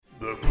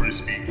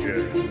crispy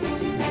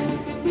carrots.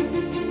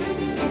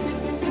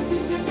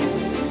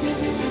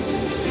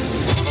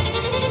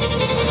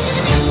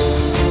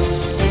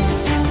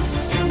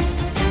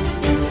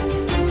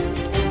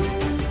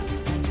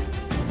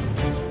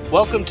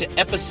 Welcome to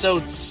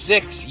episode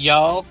 6,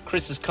 y'all.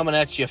 Chris is coming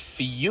at you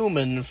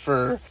fuming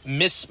for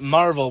Miss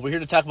Marvel. We're here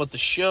to talk about the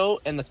show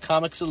and the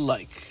comics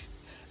alike.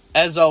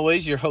 As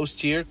always, your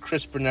host here,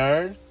 Chris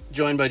Bernard.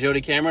 Joined by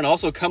Jody Cameron,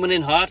 also coming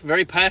in hot,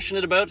 very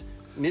passionate about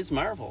Ms.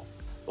 Marvel.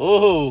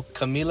 Oh,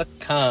 Kamala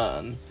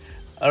Khan.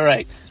 All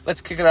right,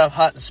 let's kick it off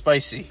hot and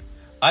spicy.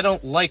 I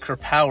don't like her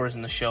powers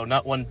in the show,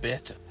 not one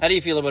bit. How do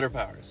you feel about her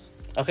powers?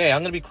 Okay, I'm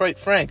going to be quite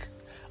frank.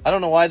 I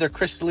don't know why they're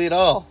crystally at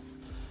all.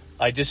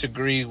 I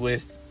disagree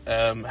with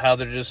how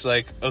they're just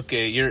like,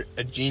 okay, you're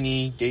a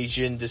genie,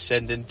 Dejin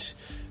descendant,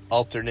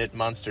 alternate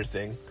monster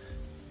thing.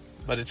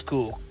 But it's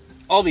cool.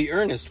 I'll be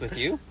earnest with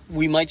you.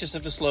 We might just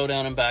have to slow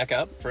down and back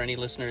up for any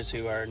listeners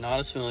who are not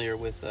as familiar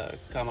with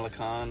Kamala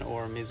Khan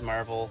or Ms.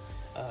 Marvel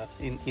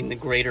in the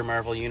greater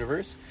Marvel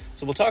universe.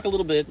 So we'll talk a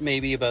little bit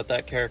maybe about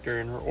that character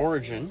and her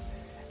origin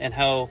and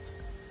how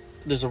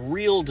there's a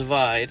real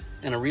divide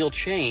and a real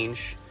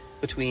change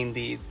between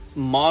the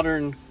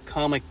modern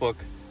comic book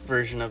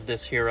version of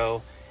this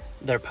hero,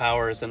 their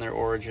powers and their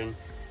origin,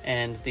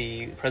 and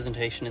the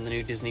presentation in the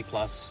new Disney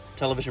Plus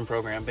television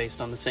program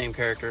based on the same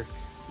character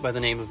by the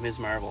name of Ms.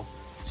 Marvel.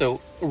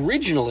 So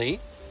originally,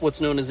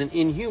 what's known as an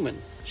Inhuman.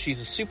 She's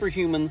a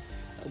superhuman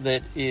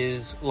that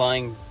is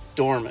lying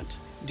dormant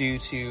due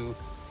to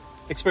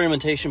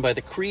experimentation by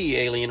the Kree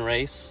alien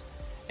race,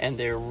 and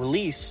they're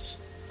released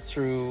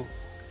through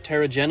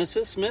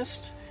Terrigenesis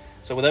mist.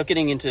 So without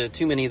getting into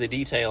too many of the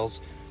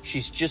details,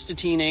 she's just a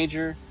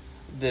teenager.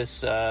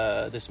 This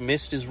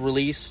mist is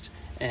released,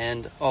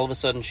 and all of a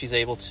sudden she's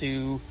able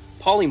to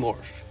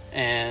polymorph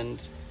and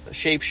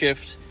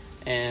shapeshift,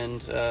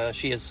 and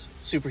she has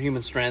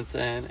superhuman strength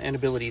and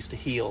abilities to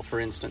heal,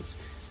 for instance.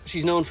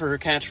 She's known for her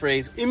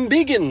catchphrase,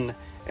 "Embiggen!"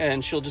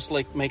 And she'll just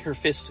make her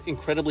fist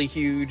incredibly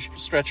huge,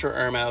 stretch her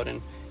arm out,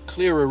 and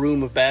clear a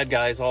room of bad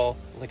guys all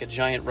like a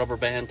giant rubber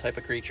band type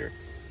of creature.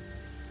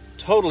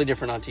 Totally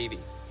different on TV.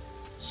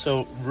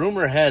 So,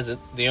 rumor has it,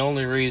 the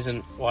only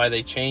reason why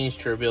they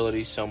changed her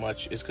abilities so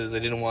much is because they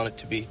didn't want it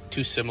to be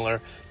too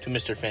similar to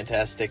Mr.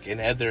 Fantastic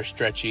and other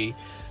stretchy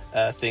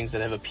things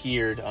that have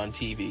appeared on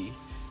TV.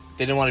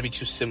 They didn't want to be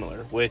too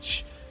similar,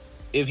 which,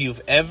 if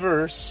you've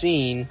ever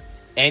seen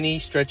any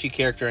stretchy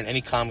character in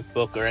any comic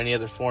book or any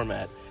other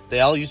format, they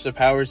all use their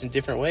powers in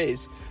different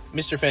ways.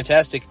 Mr.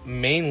 Fantastic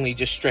mainly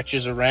just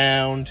stretches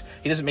around.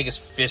 He doesn't make his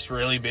fist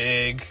really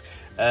big.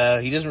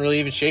 He doesn't really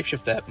even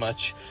shapeshift that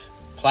much.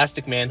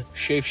 Plastic Man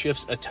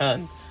shapeshifts a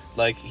ton.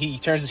 Like, he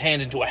turns his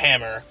hand into a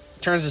hammer,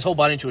 turns his whole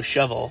body into a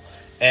shovel,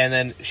 and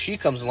then she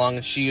comes along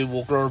and she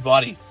will grow her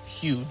body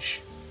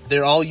huge.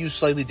 They're all used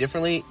slightly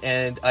differently,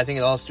 and I think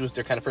it all has to do with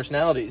their kind of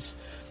personalities.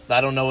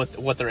 I don't know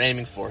what they're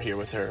aiming for here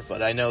with her,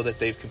 but I know that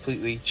they've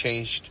completely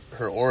changed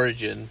her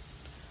origin.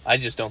 I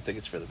just don't think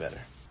it's for the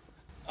better.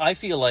 I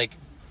feel like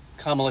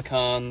Kamala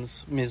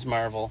Khan's Ms.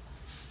 Marvel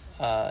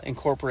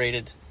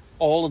incorporated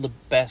all of the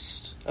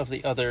best of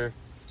the other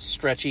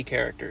stretchy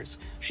characters.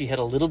 She had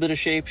a little bit of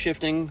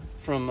shape-shifting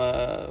from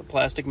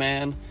Plastic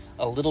Man,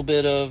 a little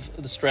bit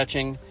of the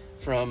stretching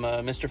from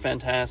Mr.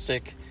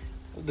 Fantastic,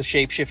 the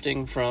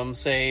shape-shifting from,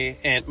 say,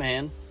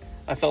 Ant-Man.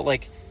 I felt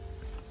like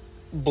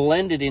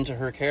blended into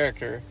her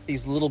character,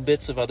 these little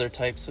bits of other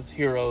types of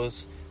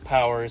heroes'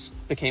 powers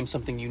became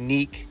something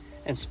unique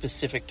and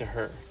specific to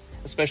her,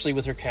 especially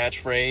with her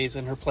catchphrase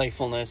and her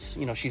playfulness.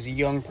 You know, she's a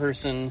young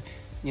person.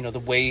 You know, the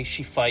way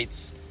she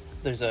fights,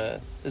 there's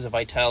a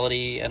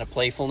vitality and a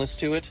playfulness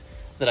to it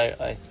that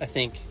I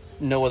think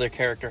no other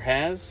character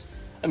has.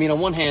 I mean, on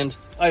one hand,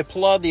 I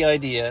applaud the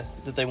idea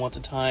that they want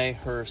to tie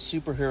her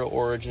superhero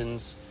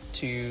origins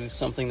to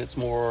something that's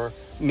more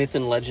myth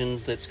and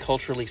legend, that's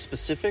culturally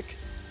specific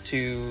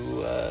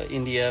to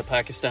India,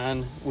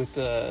 Pakistan, with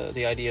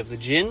the idea of the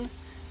Jinn.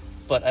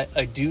 But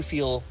I do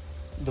feel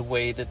the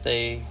way that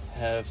they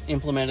have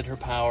implemented her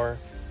power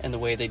and the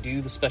way they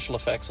do the special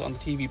effects on the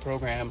TV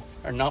program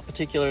are not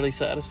particularly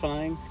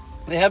satisfying.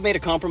 They have made a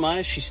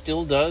compromise. She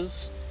still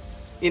does,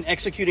 in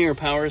executing her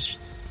powers,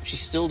 she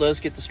still does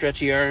get the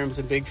stretchy arms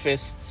and big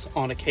fists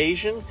on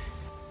occasion.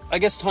 I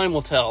guess time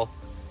will tell.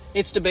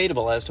 It's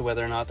debatable as to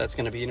whether or not that's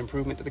going to be an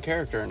improvement to the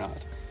character or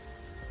not.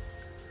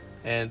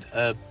 And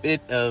a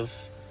bit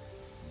of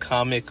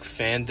comic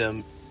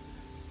fandom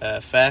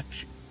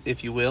fact,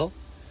 if you will.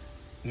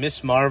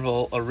 Miss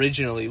Marvel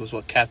originally was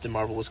what Captain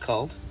Marvel was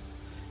called.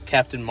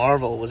 Captain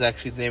Marvel was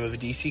actually the name of a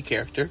DC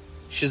character,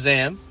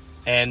 Shazam,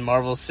 and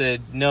Marvel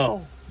said,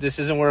 no, this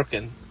isn't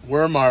working.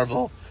 We're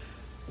Marvel.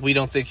 We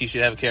don't think you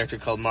should have a character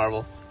called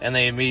Marvel. And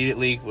they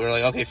immediately were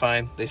like, okay,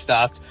 fine. They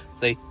stopped.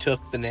 They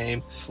took the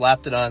name,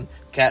 slapped it on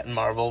Captain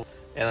Marvel,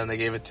 and then they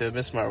gave it to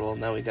Miss Marvel,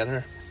 and now we got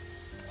her.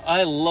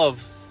 I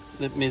love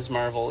that Ms.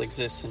 Marvel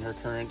exists in her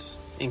current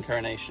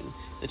incarnation.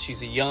 That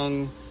she's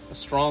a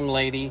strong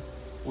lady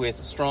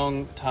with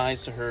strong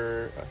ties to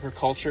her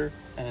culture,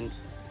 and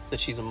that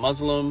she's a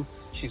Muslim,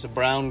 she's a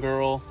brown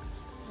girl,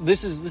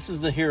 this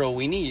is the hero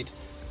we need.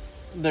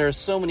 There are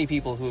so many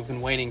people who have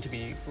been waiting to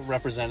be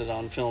represented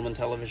on film and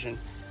television,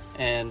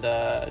 and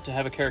to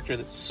have a character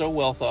that's so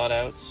well thought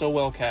out, so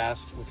well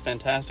cast, with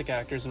fantastic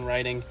actors and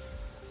writing,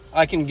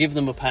 I can give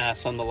them a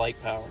pass on the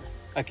light power.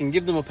 I can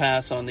give them a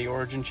pass on the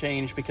origin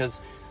change, because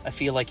I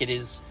feel like it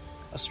is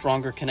a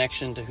stronger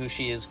connection to who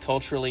she is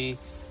culturally,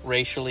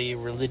 racially,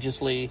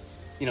 religiously.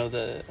 You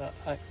know,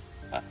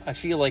 I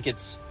feel like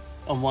it's,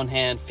 on one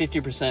hand,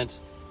 50%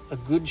 a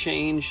good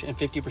change and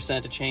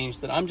 50% a change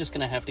that I'm just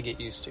going to have to get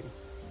used to.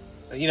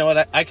 You know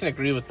what? I can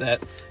agree with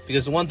that,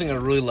 because the one thing I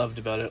really loved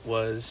about it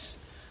was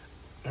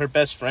her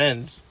best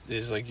friend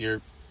is like,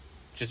 you're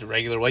just a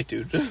regular white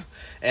dude.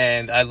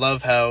 And I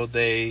love how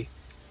they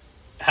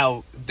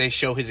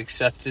show his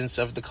acceptance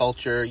of the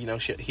culture. You know,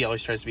 he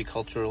always tries to be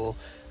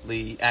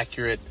culturally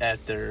accurate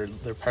at their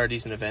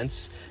parties and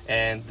events,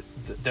 and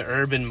the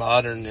urban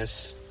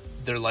modernness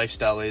their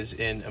lifestyle is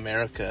in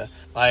America.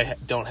 I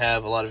don't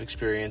have a lot of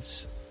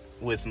experience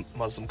with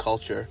Muslim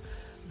culture,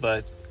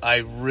 but I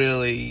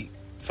really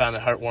found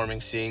it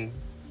heartwarming seeing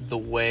the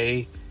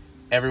way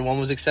everyone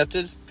was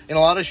accepted. In a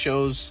lot of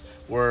shows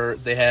where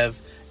they have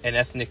an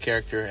ethnic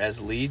character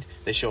as lead,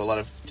 they show a lot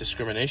of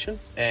discrimination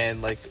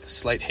and like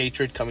slight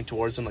hatred coming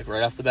towards them, like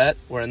right off the bat.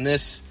 Where in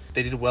this,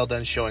 they did well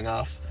done showing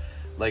off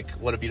like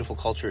what a beautiful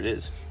culture it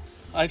is.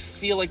 I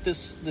feel like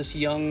this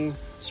young,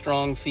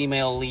 strong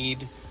female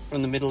lead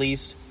from the Middle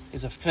East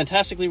is a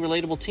fantastically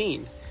relatable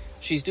teen.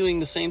 She's doing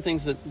the same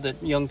things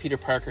that young Peter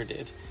Parker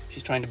did.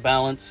 She's trying to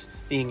balance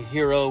being a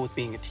hero with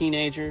being a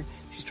teenager.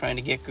 She's trying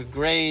to get good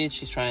grades.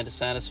 She's trying to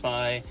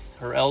satisfy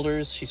her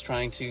elders. She's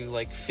trying to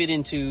like fit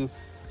into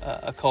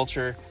a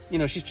culture. You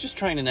know, she's just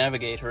trying to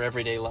navigate her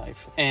everyday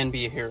life and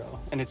be a hero.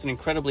 And it's an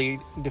incredibly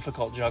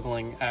difficult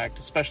juggling act,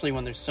 especially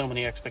when there's so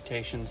many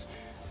expectations.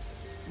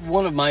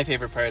 One of my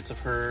favorite parts of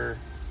her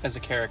as a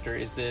character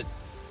is that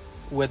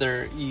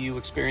whether you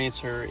experience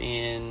her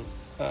in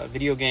a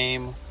video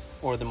game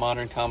or the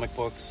modern comic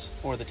books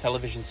or the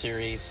television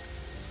series,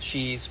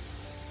 she's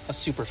a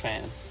super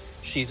fan.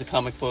 She's a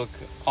comic book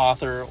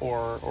author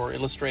or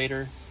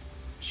illustrator.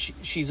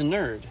 She's a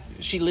nerd.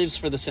 She lives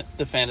for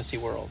the fantasy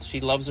world. She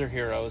loves her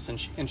heroes,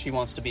 and she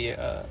wants to be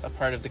a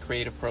part of the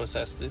creative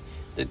process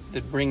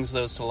that brings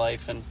those to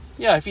life. And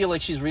yeah, I feel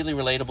like she's really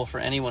relatable for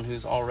anyone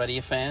who's already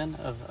a fan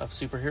of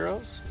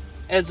superheroes.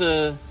 As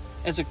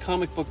a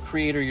comic book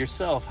creator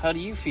yourself, how do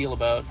you feel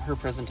about her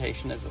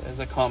presentation as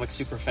a comic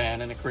super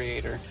fan and a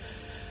creator?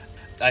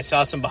 I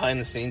saw some behind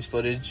the scenes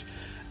footage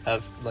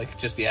of like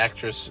just the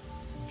actress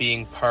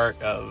being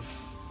part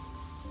of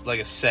like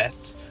a set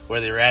where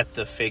they were at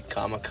the fake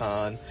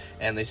Comic-Con,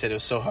 and they said it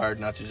was so hard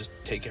not to just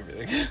take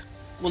everything.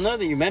 Well, now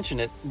that you mention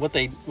it, what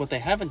they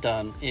haven't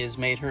done is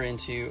made her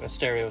into a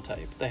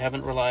stereotype. They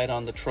haven't relied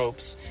on the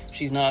tropes.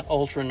 She's not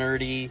ultra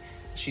nerdy.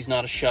 She's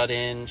not a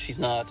shut-in. She's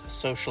not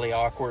socially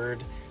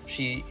awkward.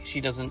 She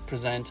doesn't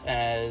present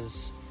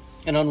as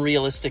an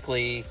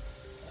unrealistically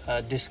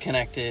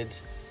disconnected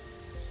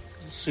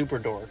super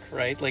dork,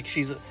 right? Like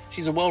she's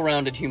a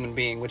well-rounded human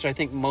being, which I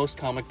think most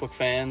comic book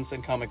fans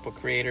and comic book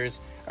creators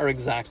are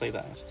exactly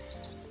that.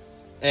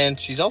 And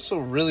she's also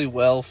really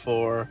well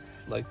for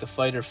like the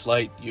fight or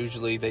flight.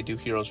 Usually they do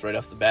heroes right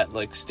off the bat,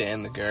 like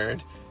stand the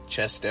guard,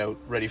 chest out,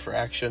 ready for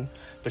action.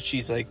 But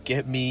she's like,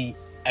 get me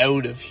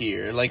out of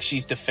here. Like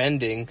she's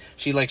defending.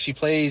 She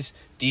plays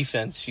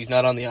defense. She's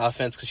not on the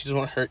offense because she doesn't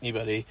want to hurt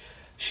anybody.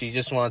 She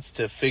just wants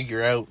to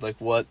figure out like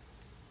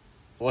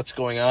what's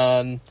going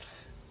on.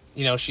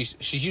 You know, she's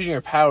using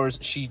her powers.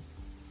 She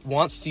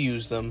wants to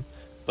use them,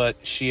 but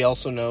she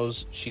also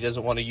knows she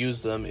doesn't want to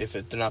use them if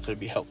they're not going to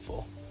be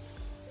helpful.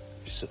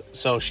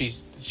 So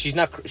she's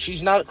not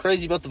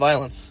crazy about the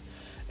violence,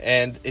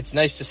 and it's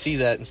nice to see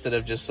that instead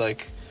of just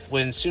like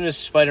as soon as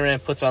Spider-Man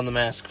puts on the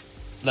mask,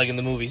 like in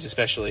the movies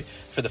especially,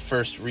 for the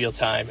first real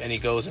time, and he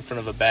goes in front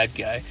of a bad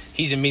guy,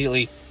 he's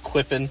immediately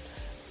quipping,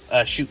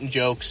 shooting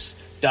jokes,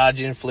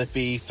 dodging,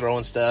 flippy,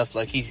 throwing stuff.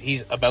 Like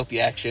he's about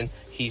the action.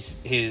 He's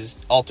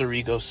his alter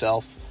ego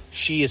self.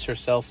 She is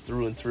herself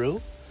through and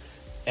through,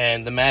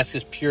 and the mask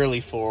is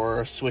purely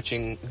for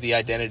switching the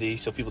identity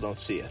so people don't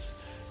see it.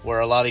 Where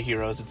a lot of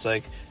heroes, it's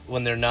like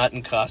when they're not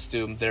in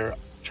costume, they're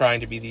trying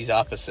to be these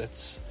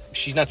opposites.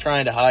 She's not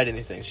trying to hide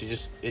anything. She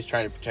just is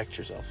trying to protect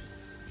herself.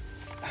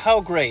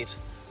 How great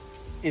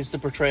is the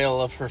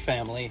portrayal of her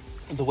family?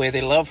 The way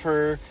they love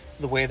her,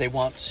 the way they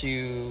want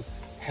to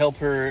help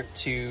her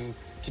to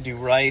do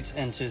right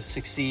and to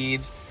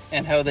succeed,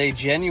 and how they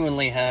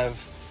genuinely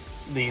have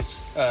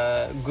these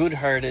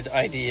good-hearted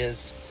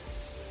ideas.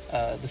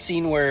 The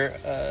scene where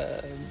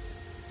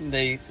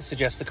they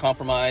suggest the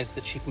compromise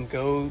that she can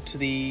go to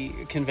the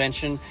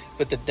convention,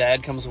 but that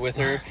Dad comes with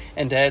her,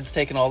 and Dad's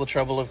taken all the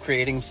trouble of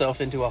creating himself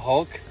into a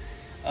Hulk,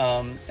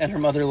 and her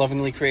mother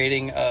lovingly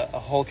creating a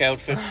Hulk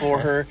outfit for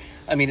her.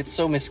 I mean, it's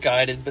so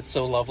misguided, but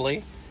so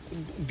lovely.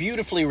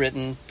 Beautifully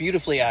written,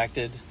 beautifully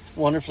acted,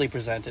 wonderfully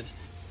presented.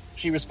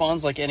 She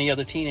responds like any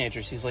other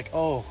teenager. She's like,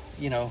 oh,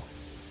 you know,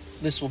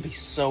 this will be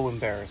so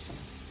embarrassing,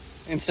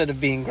 instead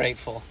of being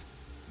grateful.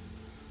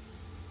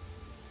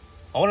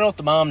 I want to know what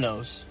the mom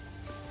knows.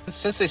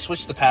 Since they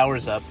switched the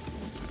powers up,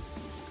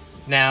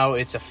 now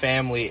it's a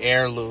family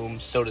heirloom,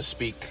 so to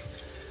speak.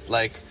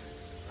 Like,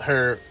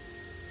 her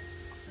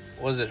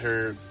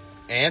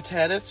aunt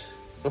had it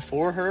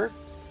before her?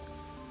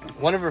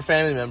 One of her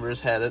family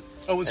members had it.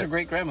 Oh, it was her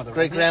great-grandmother,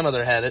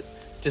 Great-grandmother had it,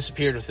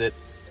 disappeared with it.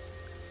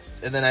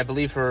 And then I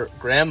believe her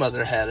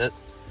grandmother had it,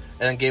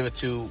 and then gave it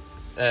to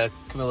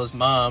Camilla's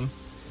mom,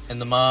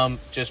 and the mom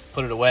just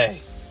put it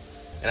away.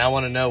 And I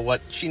want to know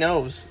what she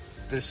knows.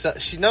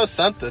 She knows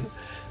something.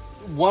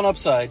 One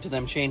upside to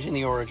them changing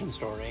the origin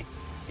story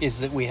is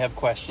that we have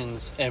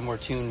questions and we're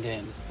tuned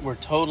in. We're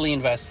totally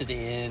invested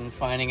in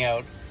finding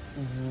out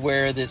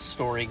where this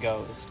story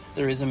goes.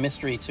 There is a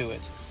mystery to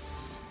it.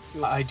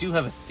 I do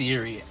have a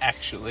theory,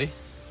 actually.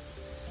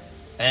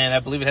 And I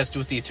believe it has to do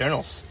with the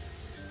Eternals.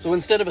 So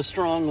instead of a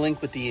strong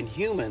link with the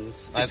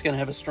Inhumans, it's going to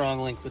have a strong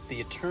link with the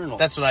Eternals.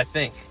 That's what I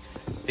think.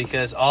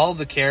 Because all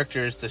the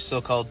characters, the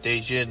so-called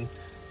Daejin,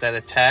 that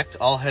attacked,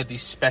 all had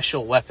these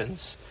special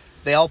weapons.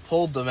 They all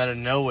pulled them out of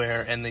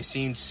nowhere, and they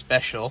seemed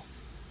special.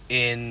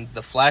 In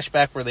the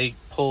flashback where they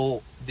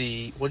pull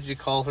the... What did you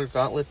call her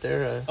gauntlet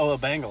there? a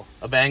bangle.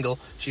 A bangle.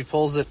 She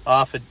pulls it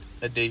off a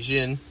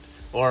Daejin,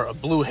 or a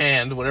blue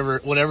hand,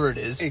 whatever it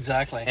is.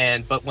 Exactly.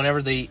 But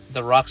whenever the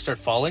rocks start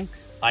falling,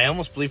 I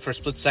almost believe for a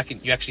split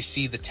second you actually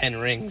see the 10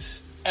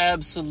 rings.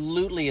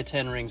 Absolutely a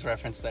 10 Rings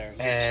reference there.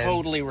 You're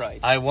totally right.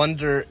 I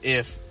wonder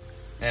if,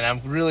 and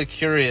I'm really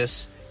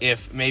curious,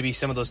 if maybe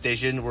some of those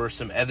Daejin were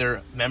some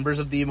other members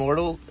of the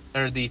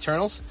the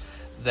Eternals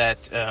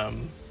that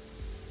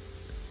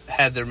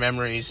had their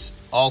memories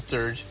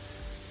altered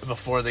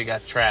before they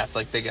got trapped,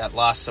 like they got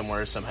lost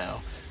somewhere somehow.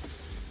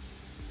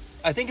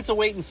 I think it's a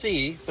wait and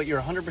see, but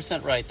you're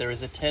 100% right. There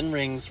is a 10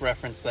 Rings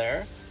reference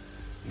there.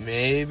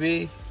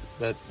 Maybe,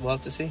 but we'll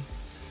have to see.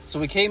 So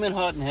we came in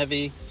hot and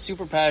heavy,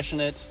 super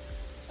passionate,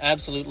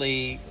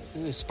 absolutely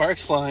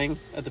sparks flying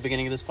at the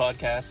beginning of this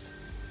podcast.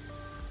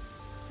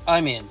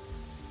 I'm in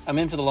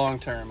for the long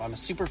term. I'm a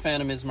super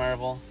fan of Ms.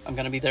 Marvel. I'm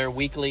going to be there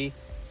weekly.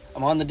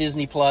 I'm on the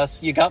Disney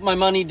Plus. You got my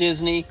money,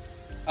 Disney.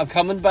 I'm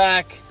coming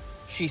back.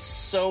 She's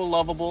so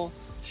lovable.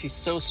 She's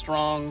so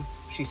strong.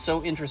 She's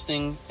so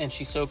interesting, and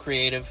she's so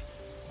creative.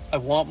 I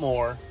want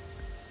more.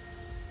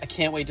 I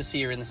can't wait to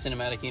see her in the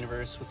cinematic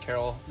universe with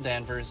Carol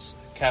Danvers,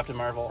 Captain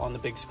Marvel, on the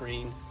big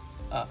screen.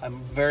 I'm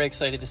very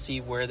excited to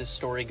see where this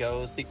story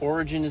goes. The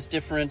origin is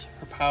different.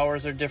 Her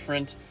powers are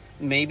different.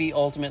 Maybe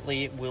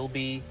ultimately it will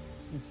be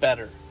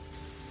better.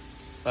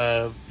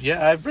 I'm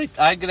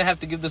gonna have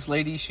to give this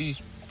lady.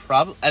 She's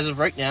probably, as of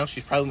right now,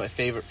 she's probably my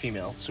favorite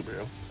female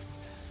superhero.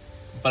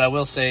 But I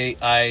will say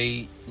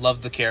I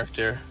love the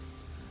character.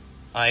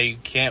 I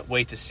can't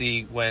wait to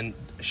see when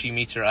she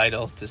meets her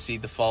idol, to see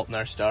the fault in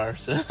our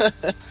stars.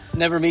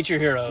 Never meet your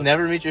heroes.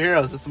 Never meet your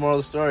heroes. That's the moral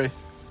of the story.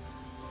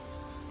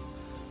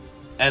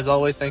 As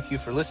always, thank you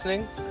for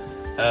listening.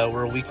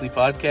 We're a weekly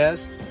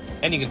podcast,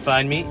 and you can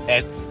find me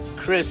at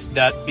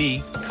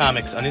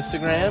chris.bcomics on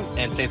Instagram,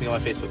 and same thing on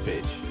my Facebook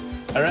page.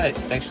 All right,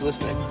 thanks for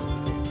listening.